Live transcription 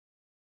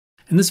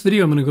In this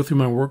video, I'm going to go through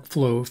my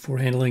workflow for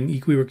handling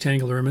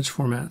equirectangular image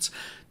formats,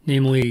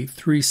 namely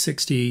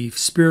 360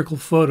 spherical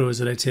photos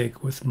that I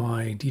take with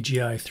my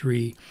DJI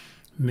 3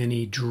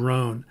 mini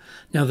drone.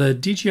 Now, the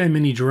DJI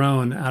mini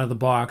drone out of the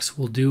box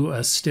will do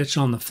a stitch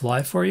on the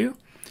fly for you,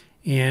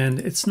 and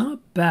it's not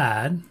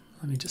bad.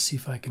 Let me just see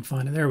if I can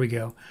find it. There we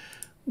go.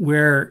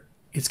 Where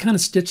it's kind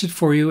of stitched it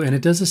for you, and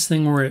it does this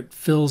thing where it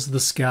fills the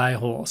sky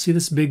hole. See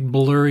this big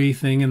blurry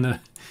thing in the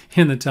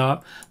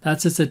top?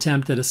 That's its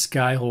attempt at a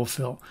sky hole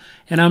fill.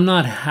 And I'm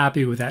not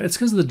happy with that. It's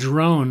because the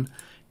drone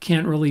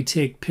can't really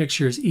take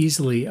pictures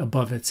easily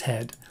above its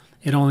head.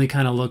 It only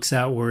kind of looks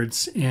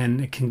outwards, and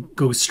it can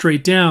go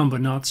straight down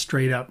but not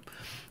straight up.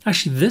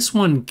 Actually, this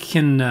one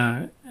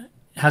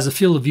has a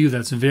field of view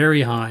that's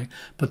very high,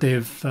 but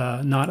they've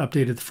not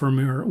updated the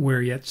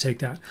firmware yet to take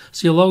that.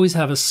 So you'll always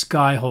have a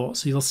sky hole.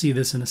 So you'll see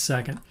this in a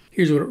second.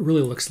 Here's what it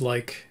really looks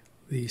like,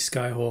 the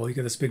sky hole. You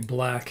got this big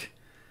black,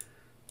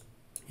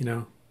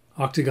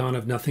 octagon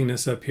of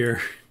nothingness up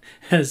here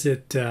as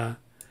it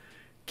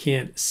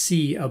can't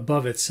see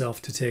above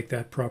itself to take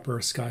that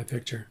proper sky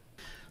picture.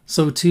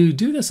 So to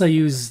do this, I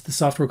use the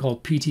software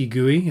called PT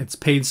GUI. It's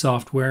paid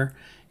software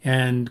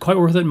and quite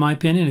worth it in my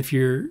opinion. If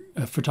you're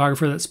a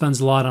photographer that spends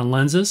a lot on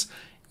lenses,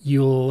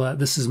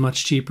 this is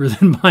much cheaper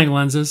than buying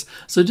lenses.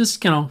 So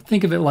just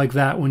think of it like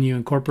that when you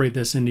incorporate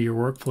this into your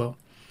workflow.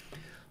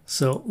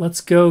 So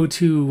let's go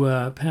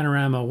to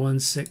Panorama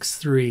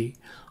 163.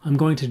 I'm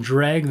going to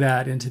drag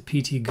that into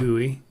PT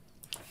GUI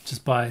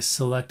just by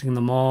selecting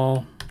them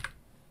all,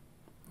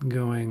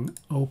 going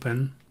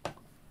open.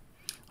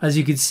 As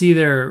you can see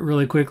there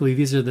really quickly,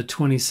 these are the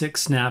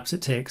 26 snaps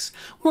it takes,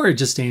 where it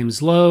just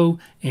aims low,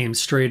 aims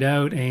straight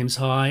out, aims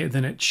high,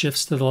 then it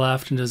shifts to the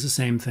left and does the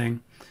same thing.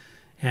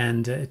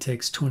 And it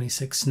takes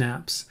 26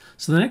 snaps.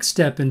 So the next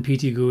step in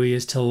PT GUI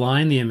is to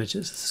align the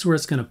images. This is where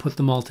it's going to put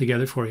them all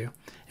together for you.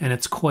 And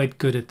it's quite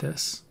good at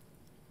this.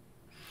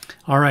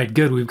 All right,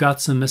 good. We've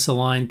got some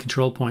misaligned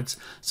control points.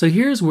 So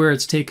here's where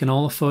it's taken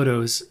all the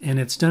photos and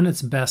it's done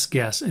its best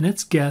guess. And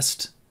it's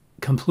guessed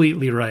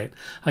completely right.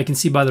 I can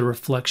see by the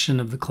reflection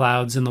of the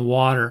clouds in the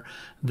water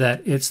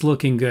that it's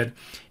looking good.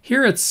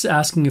 Here it's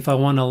asking if I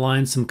want to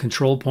align some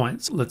control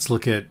points. Let's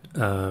look at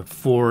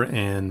 4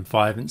 and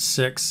 5 and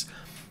 6.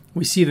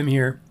 We see them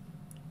here.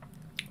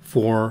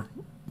 4,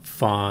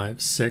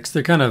 5, 6.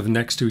 They're kind of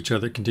next to each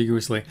other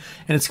contiguously.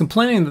 And it's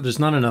complaining that there's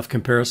not enough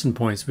comparison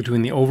points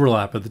between the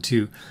overlap of the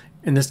two.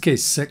 In this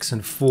case, 6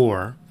 and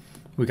 4.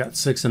 We got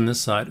 6 on this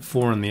side,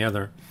 4 on the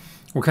other.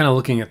 We're kind of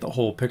looking at the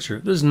whole picture.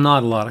 There's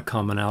not a lot of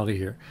commonality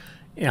here.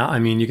 Yeah, I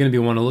mean, you're going to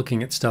be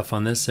looking at stuff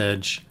on this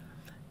edge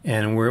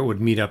and where it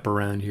would meet up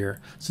around here.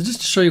 So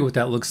just to show you what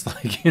that looks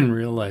like in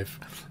real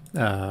life,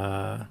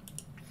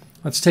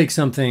 let's take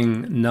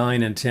something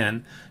 9 and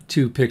 10,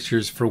 two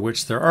pictures for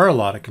which there are a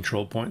lot of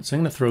control points. So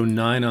I'm going to throw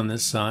 9 on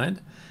this side,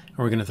 and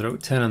we're going to throw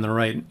 10 on the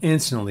right, and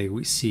instantly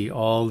we see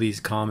all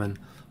these common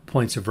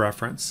points of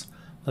reference.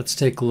 Let's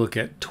take a look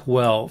at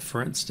 12,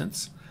 for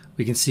instance.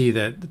 We can see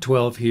that the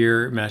 12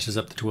 here matches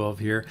up to 12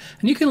 here.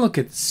 And you can look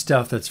at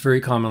stuff that's very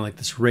common, like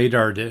this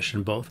radar dish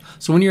in both.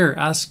 So when you're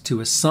asked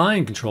to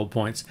assign control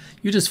points,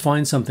 you just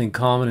find something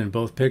common in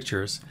both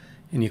pictures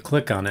and you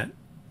click on it.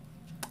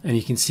 And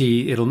you can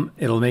see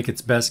it'll make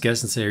its best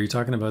guess and say, are you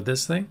talking about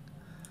this thing?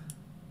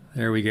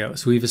 There we go.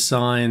 So we've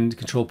assigned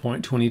control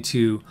point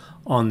 22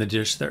 on the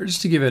dish there,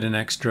 just to give it an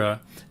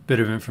extra bit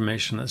of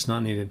information that's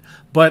not needed.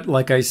 But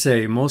like I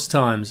say, most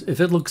times,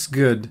 if it looks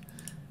good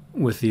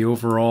with the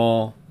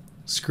overall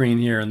screen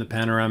here in the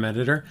panorama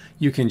editor,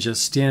 you can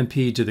just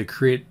stampede to the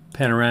create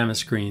panorama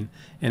screen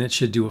and it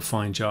should do a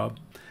fine job.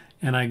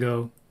 And I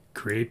go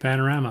create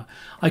panorama.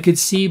 I could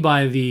see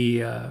by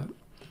the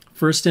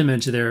first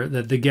image there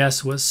that the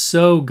guess was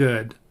so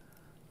good.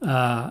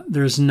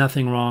 There's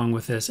nothing wrong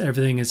with this.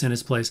 Everything is in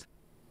its place.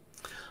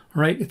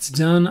 All right, it's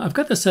done. I've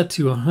got this set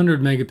to 100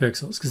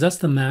 megapixels because that's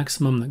the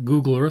maximum that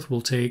Google Earth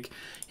will take.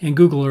 And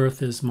Google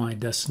Earth is my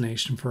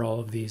destination for all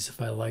of these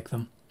if I like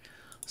them.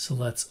 So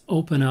let's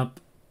open up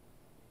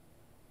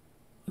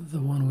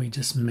the one we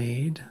just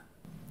made.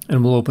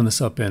 And we'll open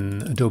this up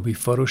in Adobe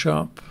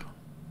Photoshop.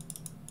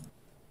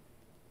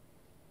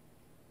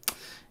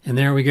 And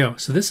there we go.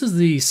 So this is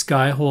the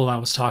sky hole I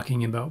was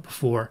talking about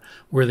before,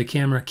 where the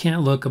camera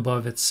can't look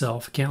above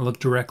itself, can't look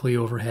directly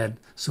overhead.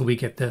 So we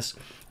get this.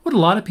 What a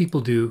lot of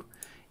people do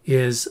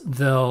is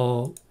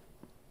they'll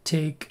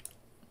take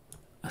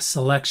a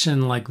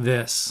selection like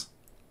this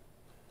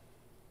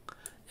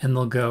and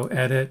they'll go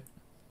edit,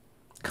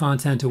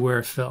 content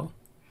aware fill.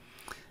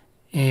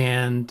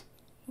 And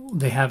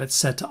they have it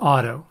set to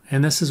auto.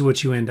 And this is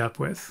what you end up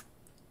with.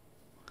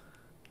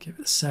 Give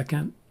it a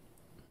second.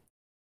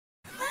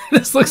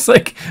 This looks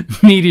like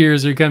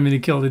meteors are coming to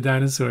kill the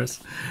dinosaurs.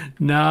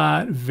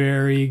 Not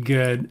very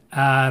good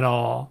at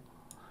all.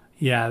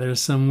 Yeah,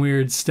 there's some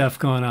weird stuff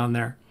going on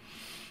there.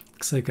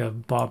 Looks like a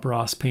Bob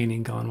Ross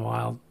painting gone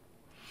wild.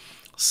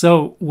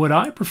 So what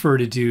I prefer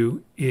to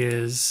do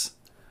is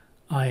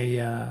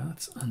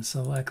let's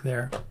unselect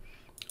there.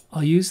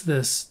 I'll use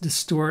this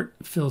distort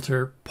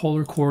filter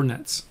polar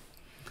coordinates.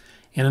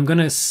 And I'm going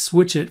to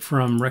switch it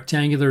from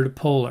rectangular to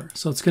polar.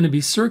 So it's going to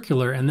be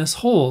circular, and this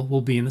hole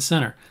will be in the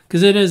center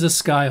because it is a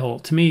sky hole.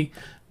 To me,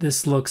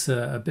 this looks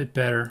a bit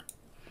better.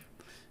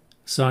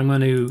 So I'm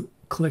going to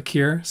click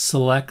here,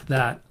 select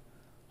that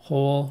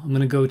hole. I'm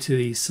going to go to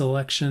the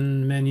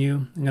selection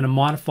menu. I'm going to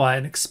modify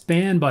and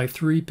expand by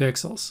 3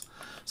 pixels.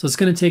 So it's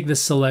going to take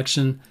this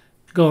selection,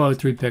 go out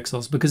 3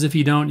 pixels, because if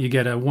you don't, you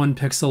get a 1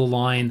 pixel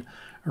line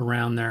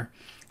around there.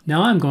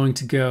 Now I'm going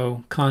to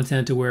go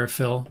content aware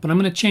fill, but I'm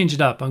going to change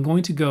it up. I'm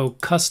going to go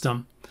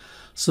custom,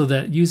 so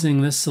that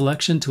using this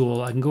selection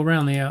tool, I can go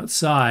around the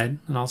outside,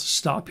 and I'll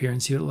stop here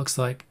and see what it looks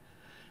like,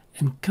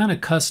 and kind of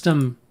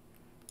custom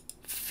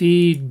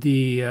feed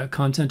the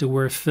content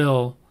aware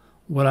fill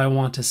what I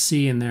want to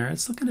see in there.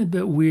 It's looking a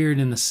bit weird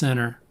in the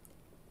center.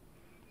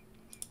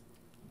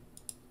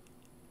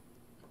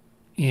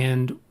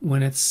 And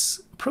when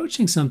it's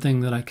approaching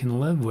something that I can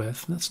live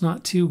with, that's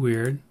not too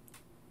weird.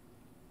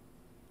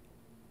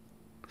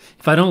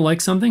 If I don't like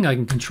something, I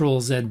can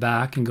Control Z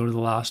back and go to the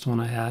last one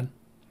I had.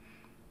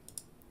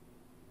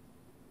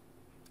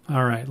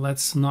 All right,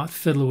 let's not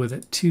fiddle with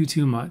it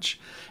too much.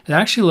 It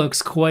actually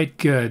looks quite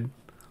good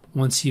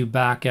once you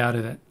back out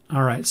of it.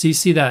 All right, so you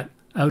see that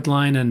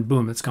outline and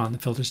boom, it's gone. The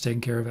filter's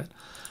taking care of it.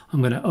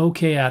 I'm going to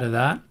OK out of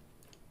that.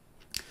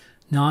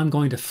 Now I'm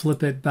going to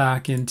flip it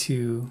back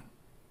into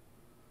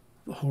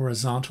the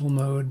horizontal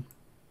mode.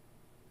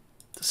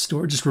 The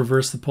store, just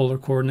reverse the polar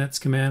coordinates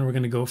command. We're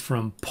going to go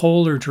from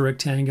polar to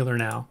rectangular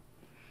now.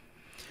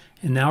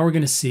 And now we're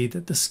going to see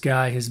that the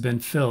sky has been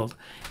filled.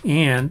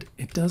 And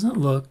it doesn't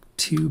look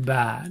too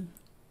bad.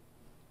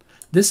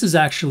 This is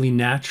actually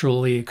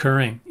naturally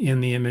occurring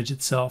in the image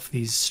itself,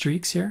 these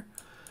streaks here,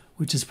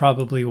 which is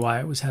probably why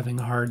it was having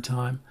a hard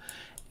time.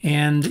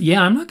 And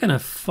yeah, I'm not going to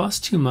fuss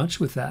too much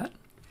with that.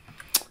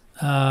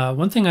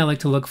 One thing I like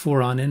to look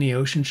for on any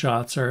ocean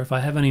shots are if I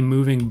have any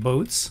moving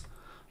boats.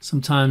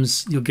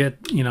 Sometimes you'll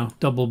get, you know,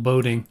 double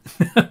boating.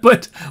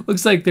 But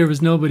looks like there was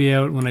nobody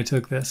out when I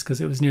took this because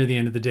it was near the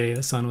end of the day.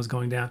 The sun was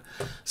going down.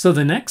 So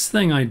the next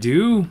thing I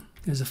do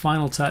as a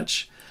final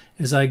touch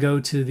is I go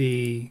to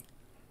the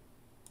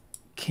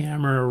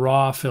camera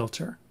raw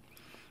filter.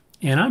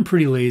 And I'm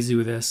pretty lazy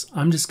with this.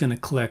 I'm just going to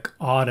click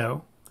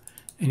auto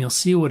and you'll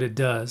see what it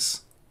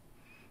does.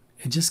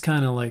 It just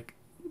kind of like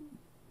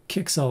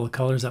kicks all the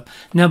colors up.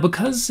 Now,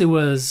 because it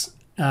was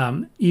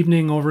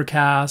evening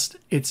overcast,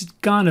 it's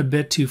gone a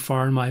bit too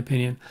far in my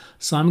opinion.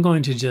 So I'm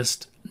going to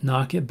just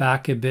knock it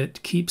back a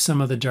bit, keep some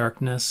of the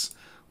darkness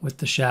with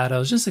the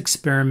shadows, just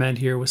experiment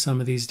here with some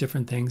of these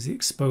different things, the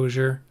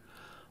exposure.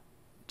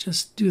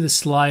 Just do the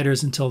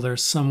sliders until they're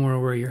somewhere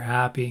where you're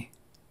happy.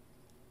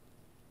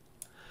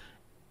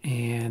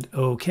 And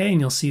okay,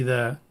 and you'll see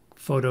the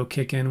photo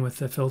kick in with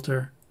the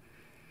filter.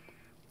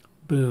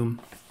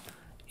 Boom.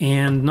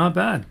 And not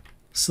bad.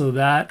 So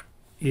that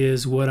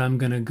is what I'm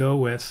going to go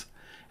with.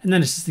 And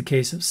then it's just a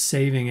case of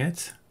saving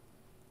it.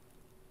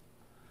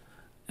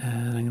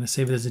 And I'm going to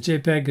save it as a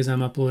JPEG because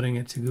I'm uploading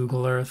it to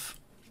Google Earth.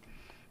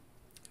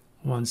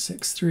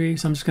 163.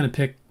 So I'm just going to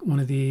pick one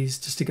of these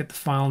just to get the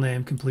file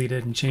name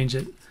completed and change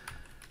it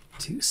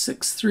to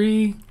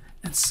 63.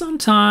 And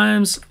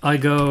sometimes I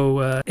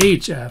go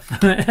HF,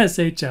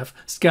 SHF,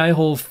 sky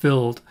hole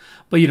filled.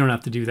 But you don't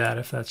have to do that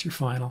if that's your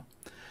final.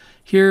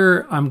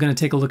 Here, I'm going to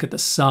take a look at the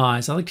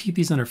size. I like to keep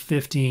these under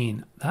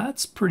 15.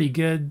 That's pretty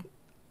good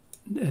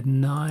at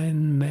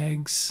 9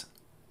 megs.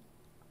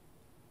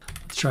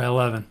 Let's try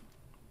 11.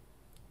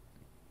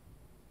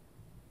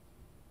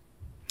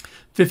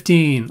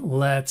 15.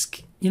 Let's,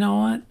 you know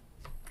what?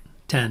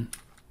 10.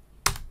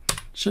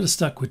 Should have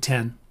stuck with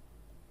 10.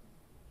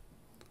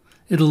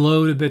 It'll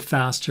load a bit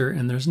faster,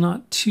 and there's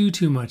not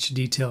too much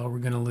detail we're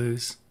going to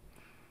lose.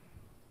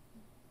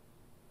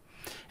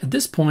 At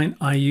this point,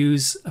 I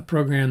use a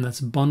program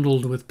that's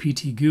bundled with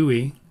PT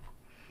GUI,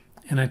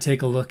 and I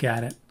take a look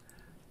at it,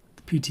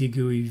 the PT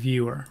GUI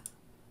viewer.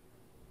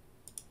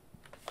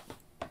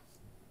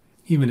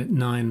 Even at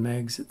 9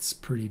 megs, it's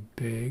pretty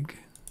big.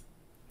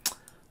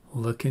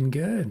 Looking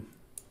good.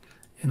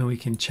 And we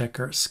can check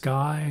our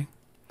sky.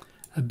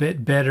 A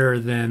bit better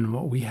than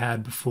what we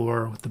had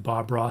before with the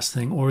Bob Ross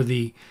thing, or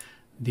the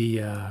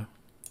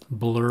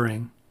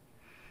blurring.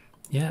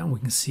 Yeah, we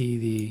can see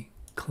the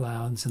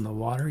clouds in the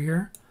water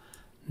here.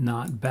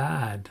 Not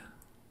bad.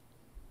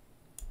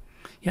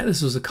 Yeah,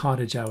 this was a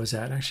cottage I was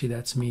at. Actually,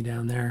 that's me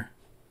down there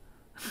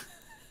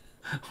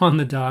on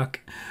the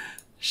dock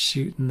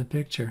shooting the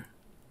picture.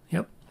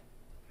 Yep.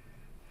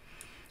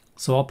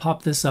 So I'll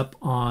pop this up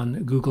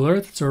on Google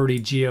Earth. It's already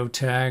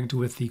geotagged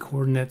with the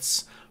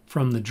coordinates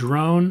from the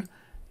drone,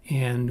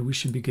 and we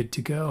should be good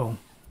to go.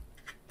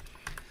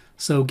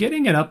 So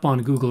getting it up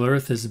on Google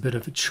Earth is a bit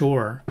of a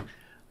chore.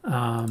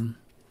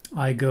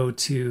 I go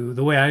to,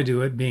 the way I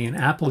do it, being an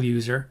Apple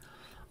user,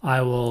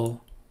 I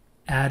will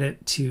add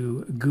it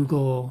to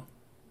Google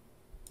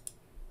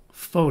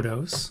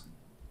Photos.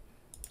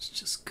 Let's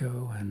just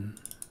go and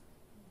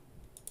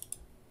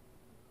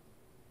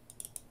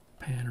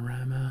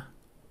panorama.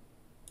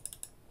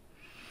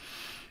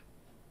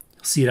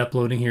 You'll see it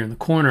uploading here in the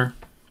corner.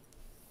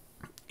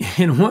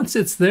 And once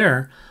it's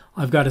there,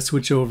 I've got to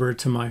switch over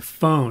to my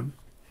phone.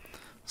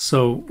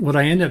 So what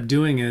I end up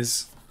doing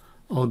is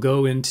I'll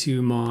go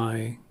into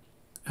my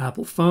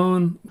Apple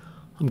phone.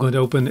 I'm going to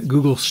open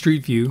Google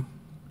Street View.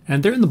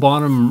 And there in the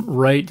bottom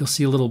right, you'll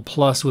see a little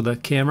plus with a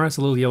camera. It's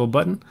a little yellow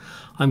button.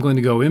 I'm going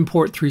to go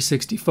Import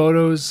 360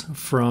 Photos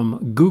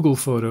from Google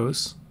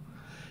Photos.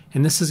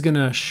 And this is going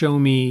to show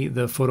me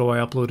the photo I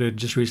uploaded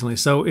just recently.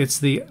 So it's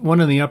the one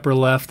in the upper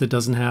left that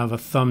doesn't have a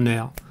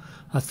thumbnail.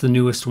 That's the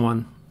newest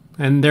one.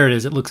 And there it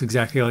is. It looks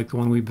exactly like the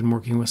one we've been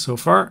working with so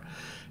far.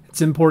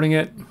 It's importing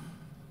it.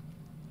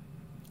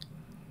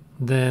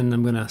 Then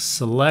I'm going to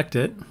select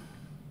it.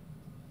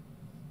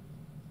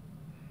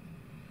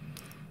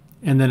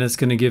 And then it's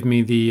going to give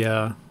me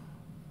the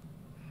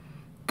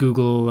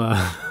Google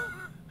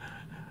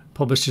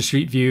Publish to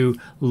Street View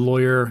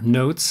lawyer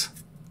notes.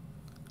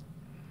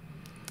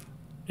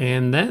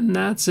 And then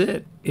that's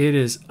it. It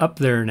is up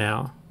there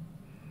now.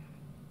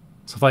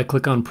 So if I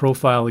click on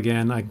profile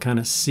again, I can kind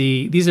of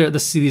see these are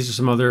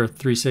some other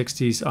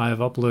 360s I have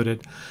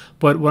uploaded.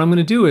 But what I'm going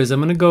to do is I'm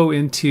going to go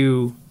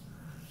into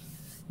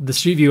the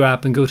Street View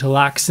app and go to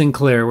Lac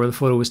Sinclair where the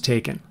photo was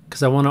taken,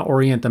 because I want to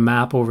orient the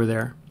map over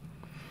there.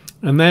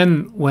 And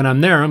then when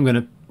I'm there, I'm going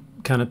to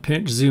kind of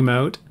pinch zoom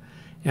out,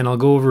 and I'll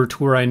go over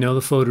to where I know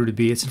the photo to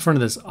be. It's in front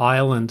of this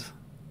island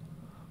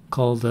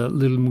called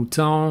L'Île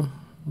Mouton.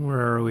 Where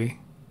are we?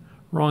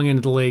 Wrong end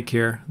of the lake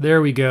here.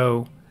 There we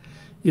go.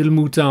 Île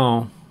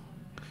Mouton,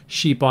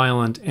 Sheep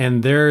Island,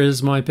 and there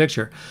is my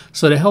picture.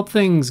 So to help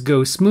things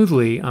go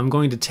smoothly, I'm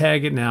going to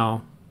tag it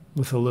now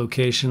with a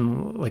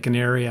location, like an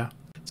area.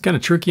 It's kind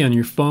of tricky on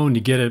your phone to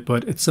get it,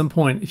 but at some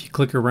point, if you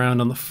click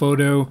around on the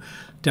photo,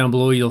 down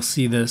below you'll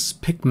see this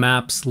Pick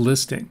Maps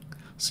listing.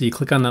 So you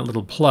click on that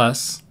little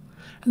plus,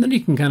 and then you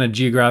can kind of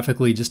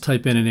geographically just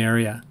type in an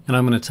area. And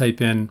I'm going to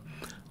type in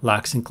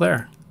Lac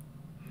Sinclair.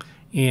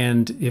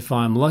 And if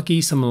I'm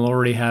lucky, someone will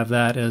already have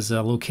that as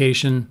a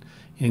location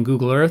in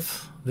Google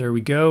Earth. There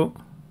we go.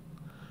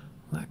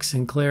 Lac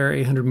Sinclair,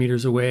 800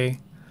 meters away.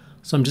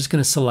 So I'm just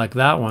going to select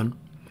that one.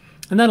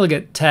 And that'll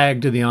get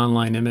tagged to the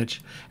online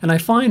image. And I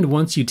find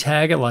once you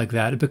tag it like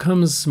that, it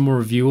becomes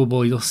more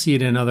viewable. You'll see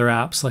it in other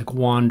apps like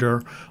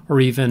Wander,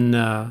 or even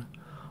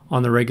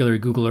on the regular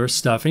Google Earth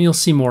stuff. And you'll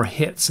see more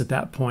hits at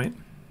that point.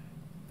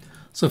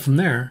 So from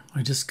there,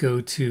 I just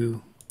go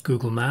to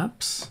Google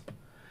Maps.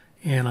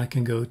 And I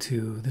can go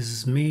to, this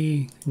is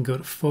me, and go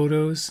to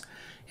Photos.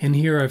 And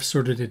here I've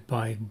sorted it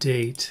by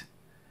date.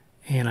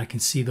 And I can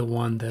see the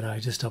one that I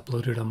just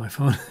uploaded on my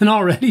phone. And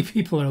already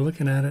people are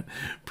looking at it.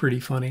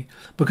 Pretty funny.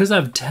 Because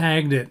I've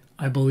tagged it,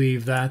 I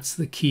believe that's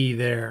the key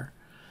there.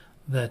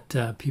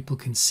 That people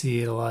can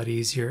see it a lot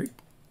easier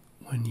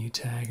when you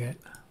tag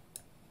it.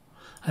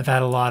 I've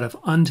had a lot of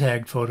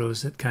untagged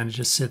photos that kind of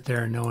just sit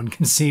there and no one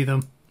can see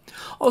them.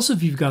 Also,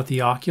 if you've got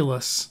the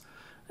Oculus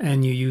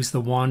and you use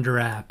the Wander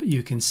app,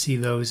 you can see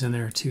those in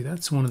there too.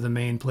 That's one of the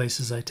main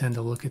places I tend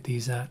to look at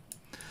these at.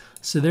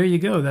 So there you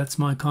go. That's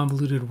my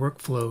convoluted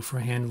workflow for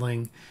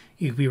handling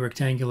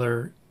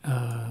equirectangular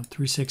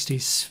 360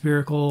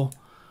 spherical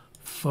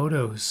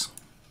photos.